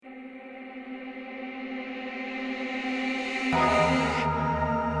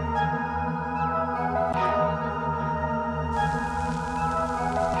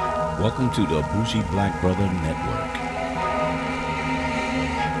Welcome to the Bougie Black Brother Network.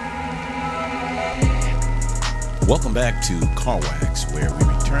 Welcome back to Car Wax, where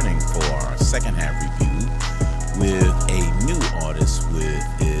we're returning for our second half review with a new artist with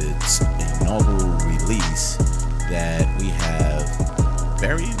its inaugural release that we have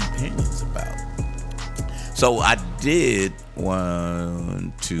varying opinions about. So I did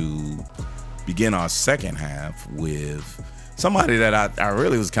want to begin our second half with somebody that I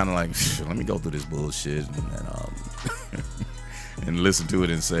really was kind of like, let me go through this bullshit and and listen to it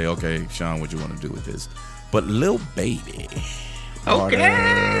and say, okay, Sean, what you want to do with this? But Lil Baby, harder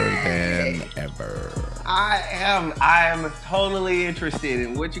than ever. I am totally interested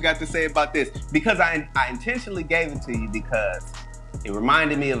in what you got to say about this, because I intentionally gave it to you because it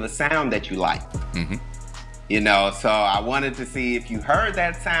reminded me of a sound that you like. Mm-hmm. You know, so I wanted to see if you heard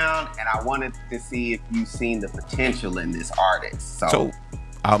that sound, and I wanted to see if you've seen the potential in this artist. So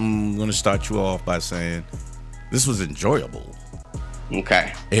I'm going to start you off by saying this was enjoyable.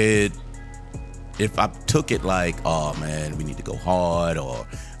 Okay. If I took it like, oh man, we need to go hard, or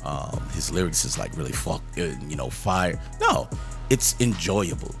his lyrics is like really fire. No, it's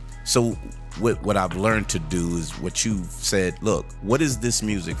enjoyable. So what I've learned to do is what you said. Look, what is this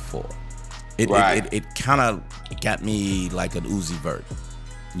music for? It kind of got me like an Uzi Vert.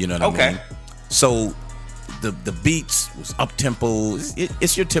 You know what I mean? So the beats was up tempo.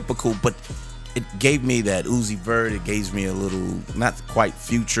 It's your typical, but it gave me that Uzi Vert. It gave me a little, not quite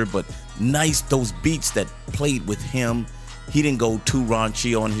Future, but nice, those beats that played with him. He didn't go too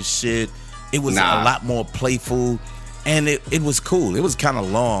raunchy on his shit. It was a lot more playful, and it was cool. It was kind of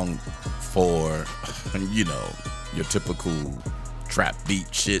long for, your typical trap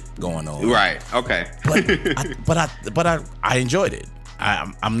beat shit going on. Right. Okay. But I enjoyed it.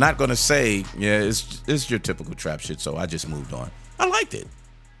 I'm not gonna say it's your typical trap shit. So I just moved on. I liked it.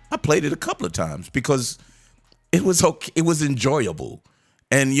 I played it a couple of times because it was okay. It was enjoyable.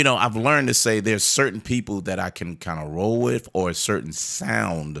 And I've learned to say there's certain people that I can kind of roll with, or a certain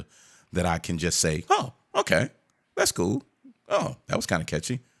sound that I can just say, oh, okay, that's cool. Oh, that was kind of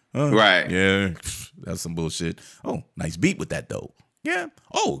catchy. Right. Yeah, that's some bullshit. Oh, nice beat with that though. Yeah.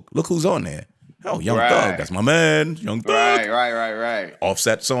 Oh, look who's on there. Oh, Young Thug. That's my man, Young Thug. Right.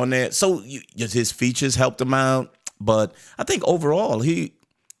 Offset's on there. So his features helped him out. But I think overall he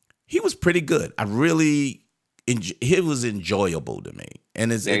was pretty good. I really it was enjoyable to me.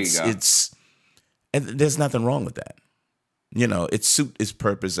 And it's and there's nothing wrong with that. It suit its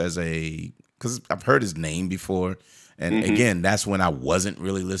purpose because I've heard his name before. And again, that's when I wasn't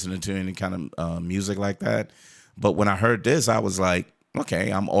really listening to any kind of music like that. But when I heard this, I was like,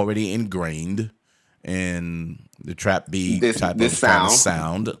 okay, I'm already ingrained in the trap beat type of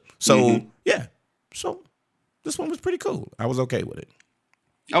sound. So, yeah. So this one was pretty cool. I was okay with it.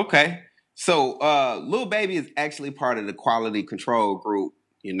 Okay. So Lil Baby is actually part of the Quality Control group,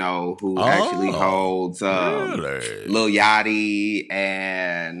 who actually holds really? Lil Yachty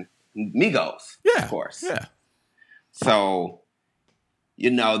and Migos, of course. Yeah. So,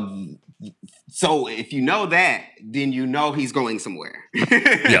 so if you know that, then he's going somewhere.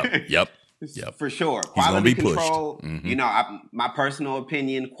 Yep. For sure. He's going to be Control, pushed. My personal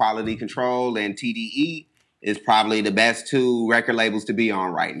opinion, Quality Control and TDE is probably the best two record labels to be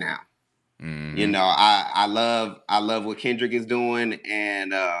on right now. Mm-hmm. I love what Kendrick is doing,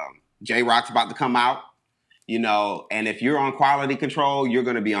 and J-Rock's about to come out. And if you're on Quality Control, you're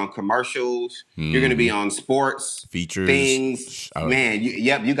going to be on commercials. You're going to be on sports features, things. Man,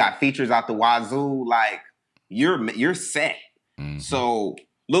 you got features out the wazoo. Like you're set. Mm-hmm. So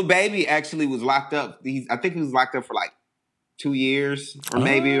Lil Baby actually was locked up. I think he was locked up for like 2 years or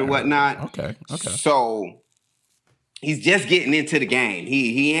maybe or whatnot. Okay. So he's just getting into the game.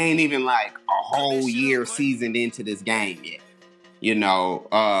 He ain't even like a whole year seasoned into this game yet.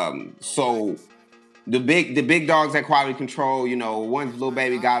 So. The big dogs at Quality Control, once Lil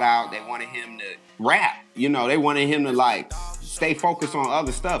Baby got out, they wanted him to rap. They wanted him to like stay focused on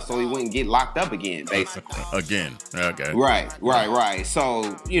other stuff so he wouldn't get locked up again, basically. Again. Okay. Right.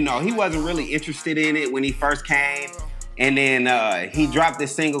 So, he wasn't really interested in it when he first came. And then he dropped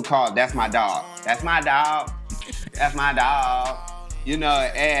this single called That's My Dog. That's my dog. That's my dog.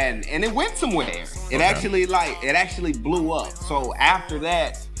 And it went somewhere. It actually blew up. So after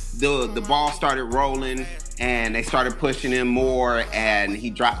that, the ball started rolling, and they started pushing him more, and he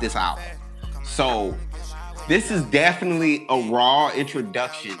dropped this album. So this is definitely a raw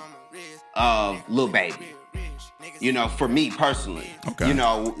introduction of Lil Baby. For me personally. Okay.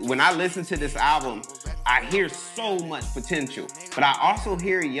 When I listen to this album, I hear so much potential, but I also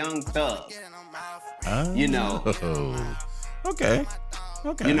hear Young Thug. Okay.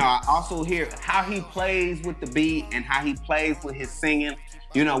 Okay. You know, I also hear how he plays with the beat and how he plays with his singing,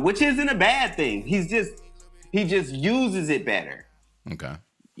 you know, which isn't a bad thing. He just uses it better. Okay.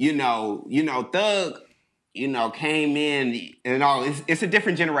 Thug, came in, it's a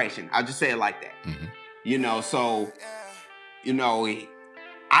different generation. I'll just say it like that. So,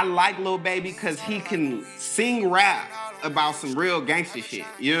 I like Lil Baby because he can sing rap about some real gangster shit.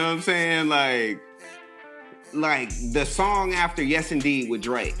 You know what I'm saying? Like the song after Yes Indeed with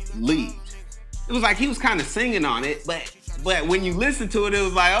Drake, Leave. It was like he was kind of singing on it, but when you listen to it, it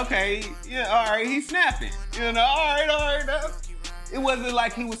was like, okay, yeah, all right, he's snapping. All right. It wasn't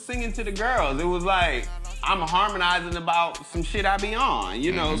like he was singing to the girls. It was like, I'm harmonizing about some shit I be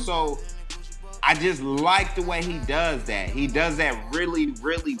on, So I just like the way he does that. He does that really,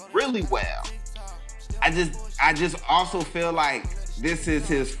 really, really well. I just also feel like this is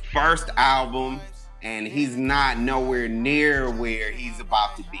his first album, and he's not nowhere near where he's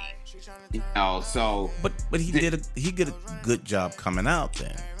about to be. So. But he did a good job coming out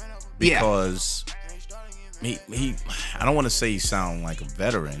then, because he I don't want to say he sounds like a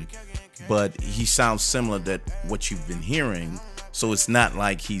veteran, but he sounds similar to what you've been hearing. So it's not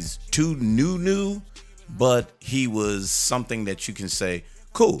like he's too new, but he was something that you can say,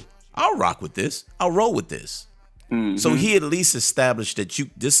 cool, I'll rock with this, I'll roll with this. Mm-hmm. So he at least established that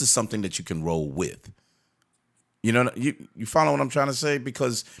this is something that you can roll with. You follow what I'm trying to say?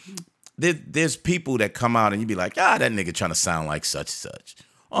 Because there's people that come out and you be like, that nigga trying to sound like such and such.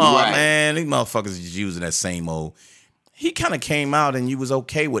 Oh, right. Man, these motherfuckers is using that same old. He kind of came out and you was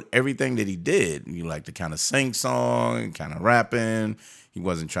okay with everything that he did. You like to kind of sing song, kind of rapping. He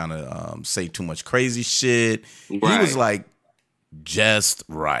wasn't trying to say too much crazy shit. Right. He was like just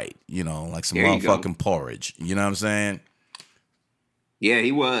right, like some motherfucking porridge. You know what I'm saying? Yeah,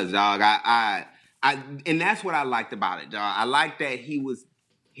 he was, dog. I and that's what I liked about it, dog. I liked that he was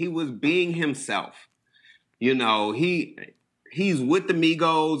being himself. He's with the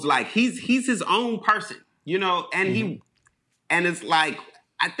Migos, like he's his own person, and it's like,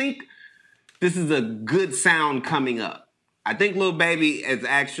 I think this is a good sound coming up. I think Lil Baby is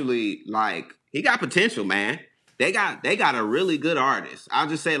actually like, he got potential, man. They got a really good artist. I'll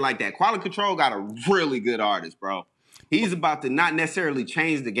just say it like that. Quality Control got a really good artist, bro. He's about to not necessarily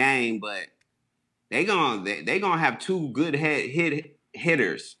change the game, but they gonna have two good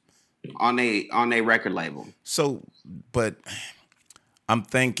hitters on a record label. So, but I'm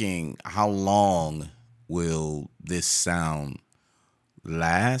thinking, how long will this sound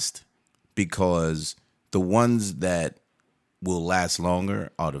last? Because the ones that will last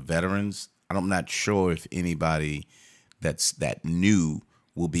longer are the veterans. I'm not sure if anybody that's that new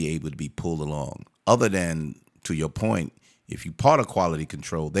will be able to be pulled along. Other than, to your point, if you part of Quality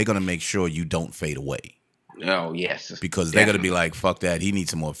Control, they're going to make sure you don't fade away. Oh, yes. Because they're going to be like, fuck that. He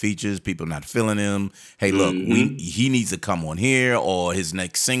needs some more features. People not feeling him. Hey, look, he needs to come on here, or his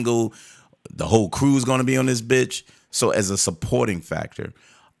next single, the whole crew's going to be on this bitch. So as a supporting factor,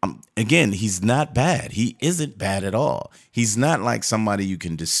 again, he's not bad. He isn't bad at all. He's not like somebody you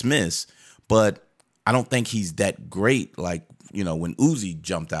can dismiss, but I don't think he's that great. Like, when Uzi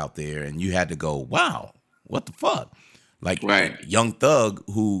jumped out there and you had to go, wow, what the fuck? Like, right. Young Thug,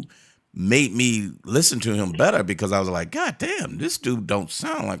 who made me listen to him better, because I was like, God damn, this dude don't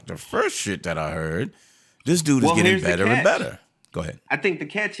sound like the first shit that I heard. This dude is getting better and better. Go ahead. I think the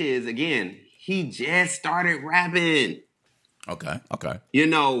catch is, again, he just started rapping. Okay.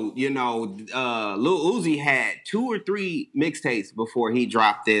 Lil Uzi had 2 or 3 mixtapes before he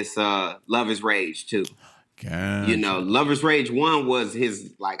dropped this Love Is Rage 2. Gotcha. Love Is Rage 1 was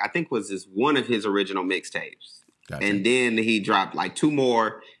his, I think was one of his original mixtapes. Gotcha. And then he dropped 2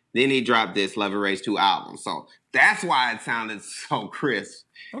 more. Then he dropped this Love Is Rage 2 album. So that's why it sounded so crisp.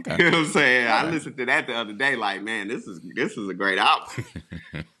 Okay. You know what I'm saying? Right. I listened to that the other day, like, man, this is a great album.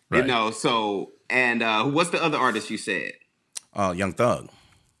 Right. So, and what's the other artist you said? Young Thug.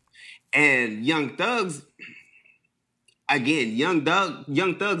 And Young Thug's, again, Young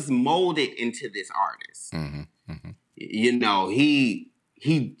Thug's molded into this artist. Mm-hmm. Mm-hmm.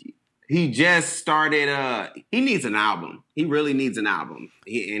 He just started, he needs an album. He really needs an album.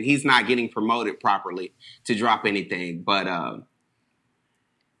 And he's not getting promoted properly to drop anything. But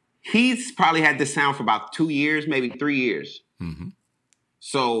he's probably had this sound for about 2 years, maybe 3 years. Mm-hmm.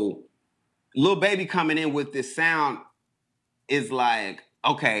 So Lil Baby coming in with this sound is like,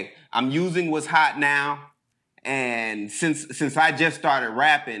 okay, I'm using what's hot now. And since I just started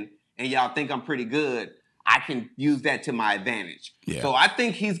rapping and y'all think I'm pretty good, I can use that to my advantage. Yeah. So I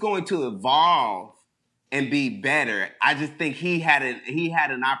think he's going to evolve and be better. I just think he had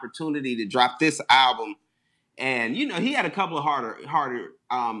an opportunity to drop this album And he had a couple of harder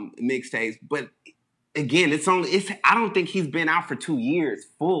mixtapes, but again, it's I don't think he's been out for 2 years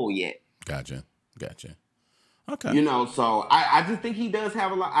full yet. Gotcha. Okay. So I just think he does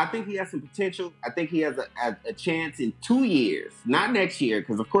have a lot. I think he has some potential. I think he has a chance in 2 years, not next year,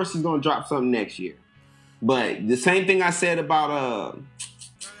 because of course he's gonna drop something next year. But the same thing I said about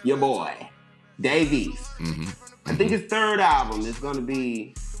your boy Dave East. I think his third album is gonna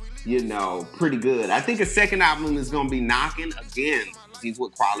be, pretty good. I think his second album is gonna be knocking again. He's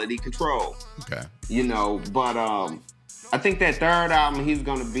with Quality Control. Okay. But I think that third album he's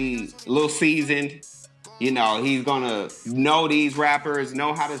gonna be a little seasoned. He's gonna know these rappers,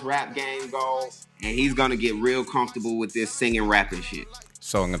 know how this rap game goes, and he's gonna get real comfortable with this singing, rapping shit.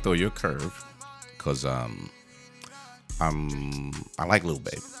 So I'm gonna throw you a curve, cause I like Lil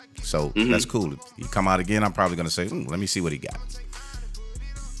Baby, so that's cool. If he come out again, I'm probably gonna say, let me see what he got.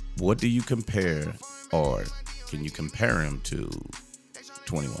 What do you compare, or can you compare him to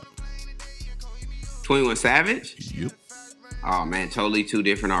 21? 21 Savage? Yep. Oh man, totally two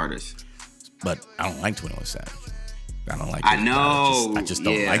different artists. But I don't like 21 Savage. I don't like. I know. I just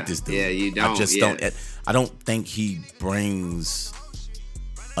don't like this dude. Yeah, you don't. I just don't. I don't think he brings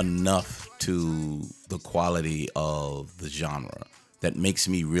enough to the quality of the genre that makes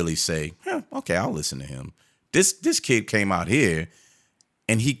me really say, okay, I'll listen to him. This kid came out here,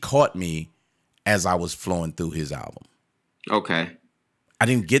 and he caught me as I was flowing through his album. Okay. I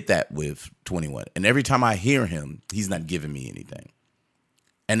didn't get that with 21. And every time I hear him, he's not giving me anything.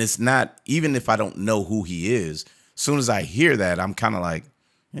 And it's not, even if I don't know who he is, as soon as I hear that, I'm kind of like,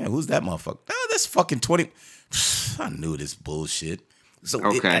 who's that motherfucker? Oh, that's fucking 20. I knew this bullshit. So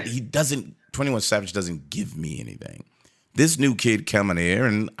okay. 21 Savage doesn't give me anything. This new kid coming here,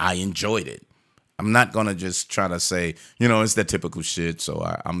 and I enjoyed it. I'm not going to just try to say, it's that typical shit, so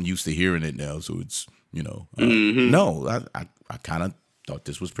I'm used to hearing it now, so it's, No, I kind of thought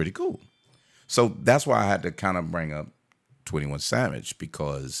this was pretty cool. So that's why I had to kind of bring up 21 Savage,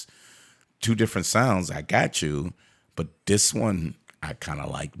 because two different sounds, I got you, but this one I kind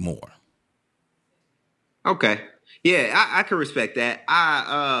of like more. Okay. Yeah, I can respect that.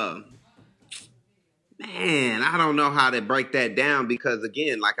 I don't know how to break that down, because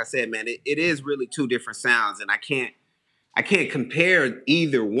again, like I said, man, it is really two different sounds, and I can't compare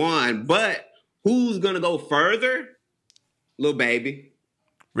either one, but who's going to go further? Lil Baby.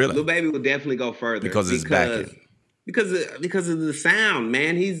 Really? Lil Baby will definitely go further. Because it's back. Because of the sound,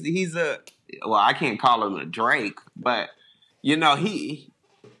 man. He's I can't call him a Drake, but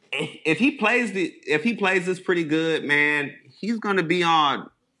if he plays this pretty good, man, he's gonna be on.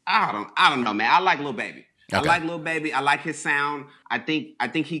 I don't know, man. I like Lil Baby. Okay. I like Lil Baby. I like his sound. I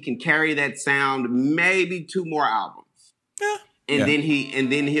think he can carry that sound maybe 2 more albums. Yeah.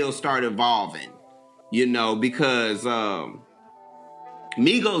 And then he'll start evolving. Because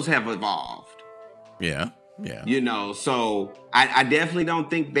Migos have evolved. Yeah. So I definitely don't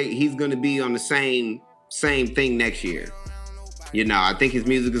think that he's going to be on the same thing next year. I think his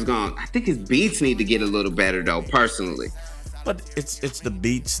music is gone. I think his beats need to get a little better, though, personally. But it's the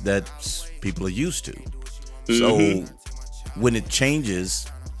beats that people are used to. So when it changes,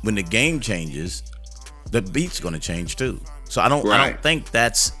 when the game changes, the beat's going to change too. So I don't think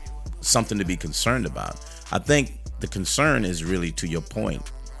that's something to be concerned about. I think the concern is really, to your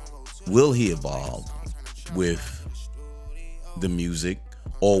point, will he evolve with the music,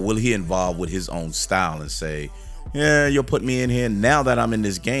 or will he evolve with his own style and say, you'll put me in here, now that I'm in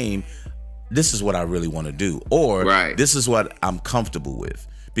this game, this is what I really want to do, or this is what I'm comfortable with.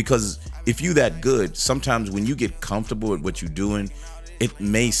 Because if you that good, sometimes when you get comfortable with what you're doing, it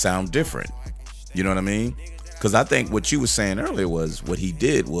may sound different. You know what I mean? Because I think what you were saying earlier was, what he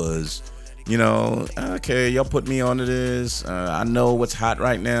did was, okay, y'all put me onto this. I know what's hot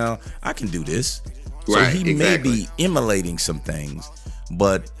right now. I can do this. So he may be emulating some things,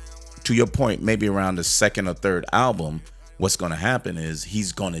 but to your point, maybe around the second or third album, what's going to happen is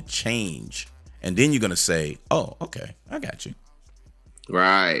he's going to change. And then you're going to say, oh, okay, I got you.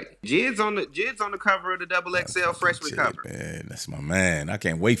 Right. Jid's on the cover of the Double XL freshman cover. Man, that's my man. I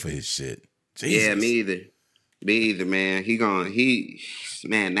can't wait for his shit. Jesus. Yeah, me either, man.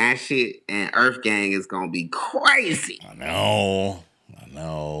 Man, that shit and Earth Gang is gonna be crazy. I know.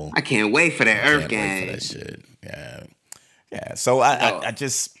 I can't wait for that Earth Gang. Wait for that shit. Yeah. So I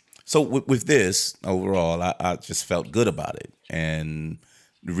just, so with this overall, I just felt good about it, and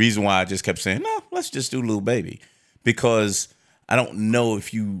the reason why I just kept saying, no, let's just do Lil Baby, because I don't know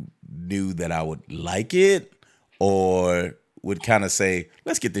if you knew that I would like it, or would kind of say,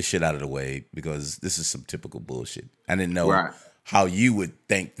 let's get this shit out of the way, because this is some typical bullshit. I didn't know how you would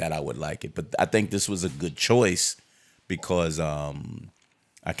think that I would like it. But I think this was a good choice because I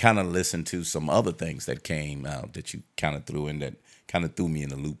kind of listened to some other things that came out that you kind of threw in that kind of threw me in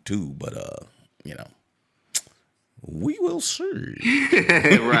the loop too. But you know, we will see.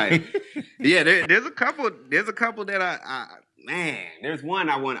 Right. Yeah, there's a couple. There's a couple that I man. There's one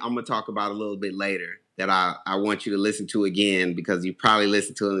I'm gonna talk about a little bit later that I want you to listen to again because you probably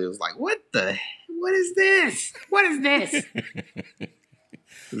listened to it and it was like, what is this? What is this?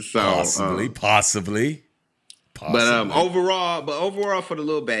 So Possibly. But overall for the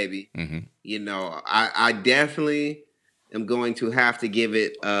little baby, you know, I definitely am going to have to give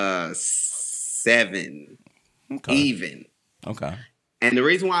it a 7 even. Okay. And the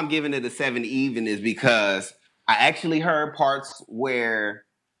reason why I'm giving it a 7 even is because I actually heard parts where,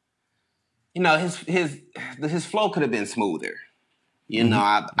 you know, his flow could have been smoother. You know,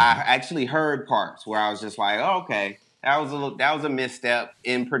 I actually heard parts where I was just like, oh, okay, that was a misstep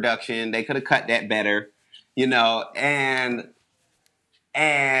in production. They could have cut that better, you know, and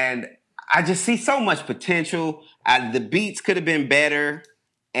I just see so much potential. The beats could have been better,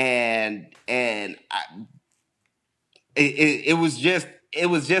 and it was just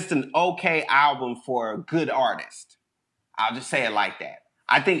an okay album for a good artist. I'll just say it like that.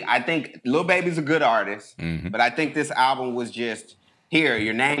 I think Lil Baby's a good artist, but I think this album was just, here,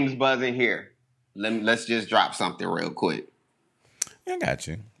 your name's buzzing here. Let's just drop something real quick. I got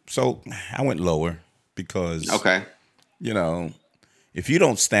you. So I went lower because, you know, if you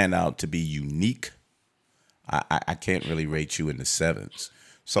don't stand out to be unique, I can't really rate you in the 7s.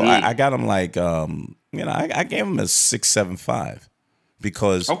 So I got him like, you know, I gave him a 6.75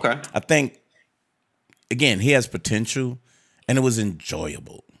 because I think, again, he has potential and it was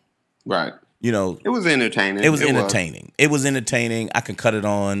enjoyable. Right. You know, it was entertaining. It was entertaining. I can cut it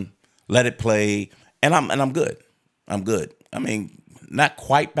on, let it play, and I'm good. I'm good. I mean, not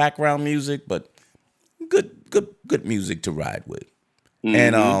quite background music, but good music to ride with.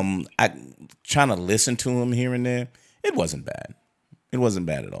 And I trying to listen to him here and there. It wasn't bad. It wasn't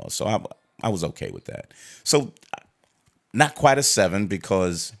bad at all. So I was okay with that. So not quite a 7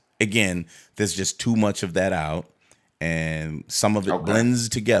 because again, there's just too much of that out, and some of it blends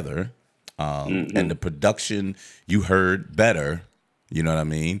together. And the production you heard better, you know what I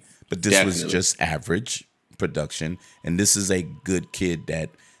mean? But this was just average production, and this is a good kid that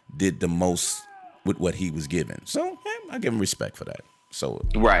did the most with what he was given. So yeah, I give him respect for that. So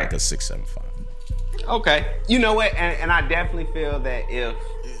like a 6.75. Okay, you know what? And I definitely feel that if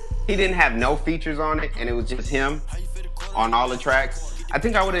he didn't have no features on it and it was just him on all the tracks, I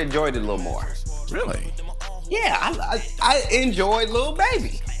think I would have enjoyed it a little more. Really? Yeah, I enjoyed Lil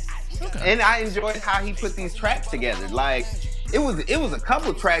Baby. Okay. And I enjoyed how he put these tracks together. Like, it was a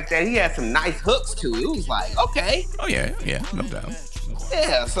couple tracks that he had some nice hooks to. It was like, okay. Oh yeah, no doubt.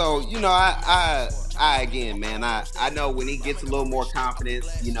 Yeah, so you know, I again, man, I know when he gets a little more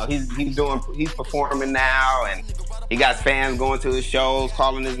confidence, you know, he's performing now, and he got fans going to his shows,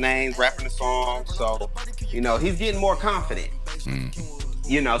 calling his names, rapping the songs. So, you know, he's getting more confident.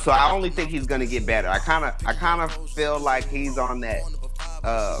 You know, so I only think he's gonna get better. I kind of feel like he's on that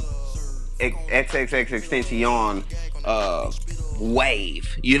XXX Extension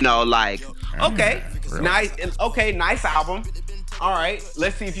wave, you know, like, okay, nice album. All right,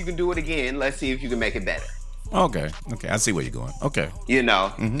 let's see if you can do it again. Let's see if you can make it better. Okay, I see where you're going. Okay, you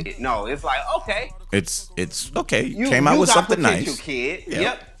know, no, it's like, okay, it's okay. You came out with something nice, kid.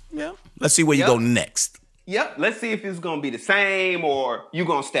 Yep. Let's see where you go next. Yep. Let's see if it's gonna be the same or you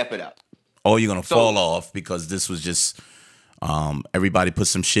gonna step it up, or you're gonna fall off because this was just. Everybody put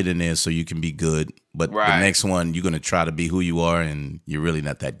some shit in there so you can be good, but the next one you're gonna try to be who you are, and you're really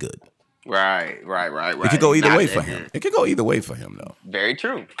not that good. Right. It could go either way for him. It could go either way for him, though. Very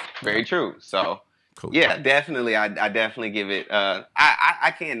true. So, cool. Yeah, definitely. I definitely give it.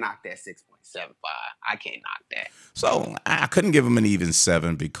 I can't knock that 6.75. I can't knock that. So I couldn't give him an even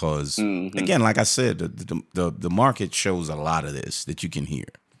 7 because, again, like I said, the market shows a lot of this that you can hear.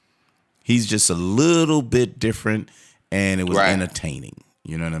 He's just a little bit different. And it was entertaining.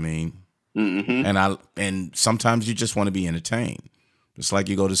 You know what I mean? And sometimes you just want to be entertained. It's like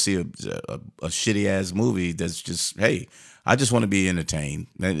you go to see a shitty ass movie that's just, hey, I just want to be entertained.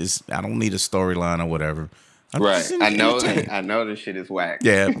 I don't need a storyline or whatever. I know this shit is whack.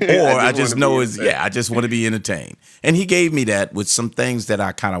 Yeah. Or I just know I just want to be entertained. And he gave me that with some things that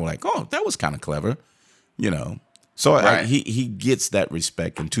I kind of like, oh, that was kind of clever. You know. So he gets that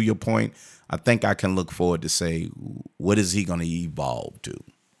respect. And to your point, I think I can look forward to say, what is he going to evolve to?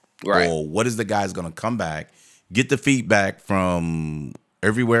 Right. Or what is the guy's going to come back, get the feedback from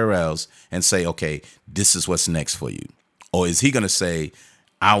everywhere else, and say, okay, this is what's next for you. Or is he going to say,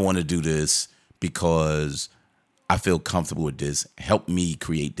 I want to do this because I feel comfortable with this. Help me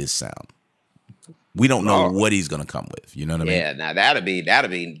create this sound. We don't know what he's going to come with. You know what I mean? Yeah, now that'll be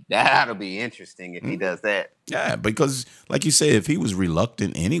interesting if he does that. Yeah, because like you said, if he was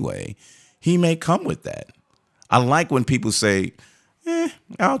reluctant anyway, he may come with that. I like when people say,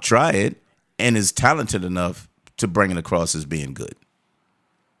 I'll try it, and is talented enough to bring it across as being good.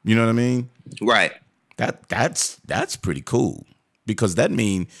 You know what I mean? Right. That's pretty cool, because that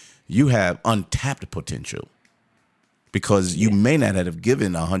means you have untapped potential, because you may not have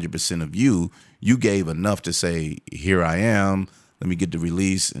given 100% of you. You gave enough to say, here I am, let me get the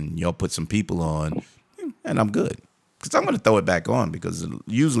release, and y'all put some people on, and I'm good. Because I'm going to throw it back on, because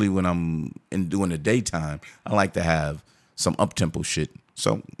usually when I'm doing the daytime, I like to have some up-tempo shit.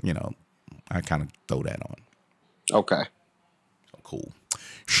 So, I kind of throw that on. Okay. Cool.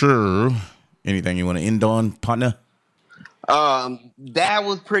 Sure. Anything you want to end on, partner? That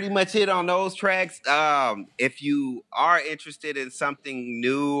was pretty much it on those tracks. If you are interested in something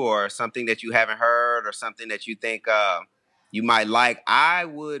new or something that you haven't heard or something that you think you might like, I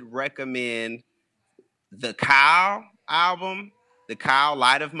would recommend the Kyle album, the Kyle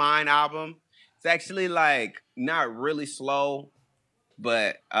Light of Mine album. It's actually like not really slow,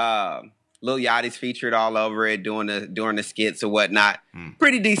 but Lil Yachty's featured all over it, doing the skits or whatnot.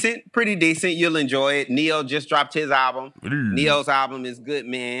 Pretty decent. You'll enjoy it. Neo just dropped his album. Neo's album is good,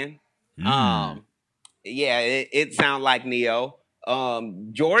 man. It sounds like Neo.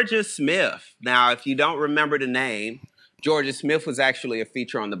 Georgia Smith. Now, if you don't remember the name, Georgia Smith was actually a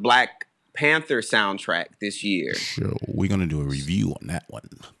feature on the Black Panther soundtrack this year. Sure, we're gonna do a review on that one.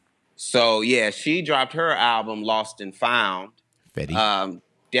 So yeah, she dropped her album Lost and Found. Fetty.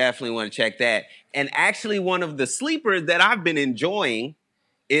 Definitely want to check that. And actually, one of the sleepers that I've been enjoying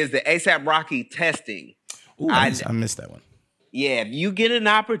is the A$AP Rocky Testing. Ooh, I missed that one. Yeah, if you get an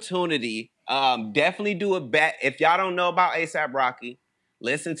opportunity, definitely do a bet. If y'all don't know about A$AP Rocky,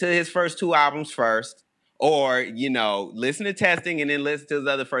 listen to his first 2 albums first. Or, listen to Testing and then listen to his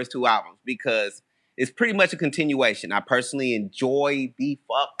other first 2 albums, because it's pretty much a continuation. I personally enjoy the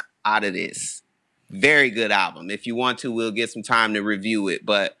fuck out of this. Very good album. If you want to, we'll get some time to review it.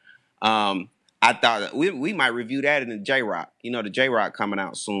 But I thought we might review that in the J-Rock. The J-Rock coming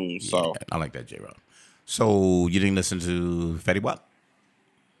out soon. So I like that J-Rock. So you didn't listen to Fetty Wap?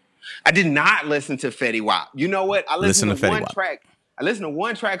 I did not listen to Fetty Wap. You know what? I listened to one Wap. track. I listened to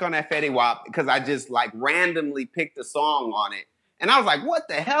one track on that Fetty Wap because I just randomly picked a song on it. And I was like, what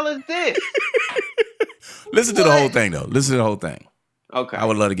the hell is this? Listen to the whole thing, though. Listen to the whole thing. Okay. I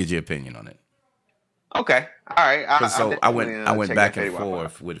would love to get your opinion on it. Okay. All right. I went back and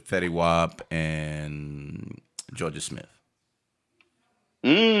forth with Fetty Wap and Georgia Smith.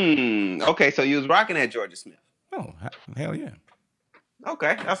 Okay, so you was rocking at Georgia Smith. Oh, hell yeah.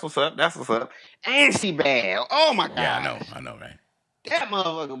 Okay, that's what's up. And she bad. Oh my God. Yeah, I know, right? That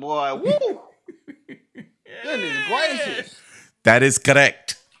motherfucker, boy. Woo. Goodness gracious. That is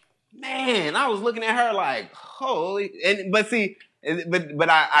correct. Man, I was looking at her like, holy. But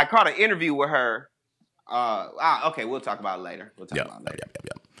I caught an interview with her. Okay, we'll talk about it later. Yep.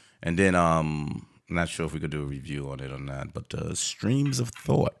 And then I'm not sure if we could do a review on it or not, but Streams of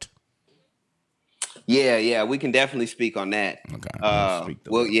Thought. Yeah, we can definitely speak on that. Okay.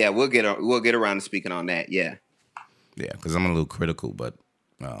 We'll get around to speaking on that. Yeah. Yeah, because I'm a little critical, but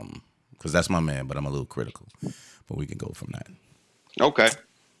because that's my man, but I'm a little critical. But we can go from that. Okay.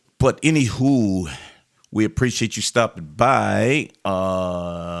 But anywho, we appreciate you stopping by.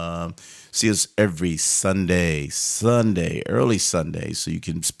 See us every Sunday, early Sunday, so you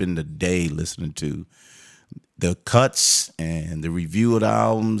can spend the day listening to the cuts and the review of the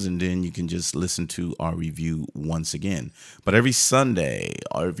albums, and then you can just listen to our review once again. But every Sunday,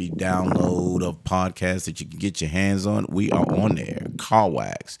 or every download of podcast that you can get your hands on, we are on there. Car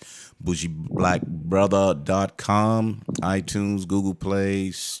Wax, BougieBlackBrother.com, iTunes, Google Play,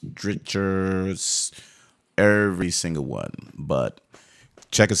 Stitchers, every single one. But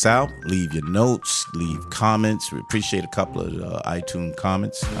check us out. Leave your notes. Leave comments. We appreciate a couple of iTunes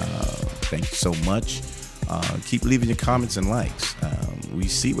comments. Thank you so much. Keep leaving your comments and likes. We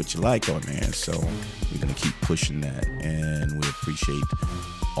see what you like on there, so we're going to keep pushing that. And we appreciate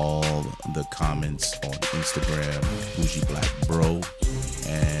all the comments on Instagram, Bougie Black Bro,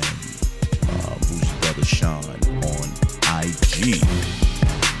 and Bougie Brother Sean on IG.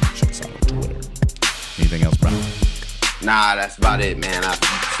 Check us out on Twitter. Anything else, bro? Nah, that's about it, man. I'll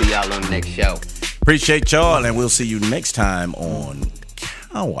see y'all on the next show. Appreciate y'all, and we'll see you next time on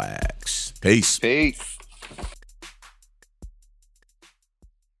Car Wax. Peace.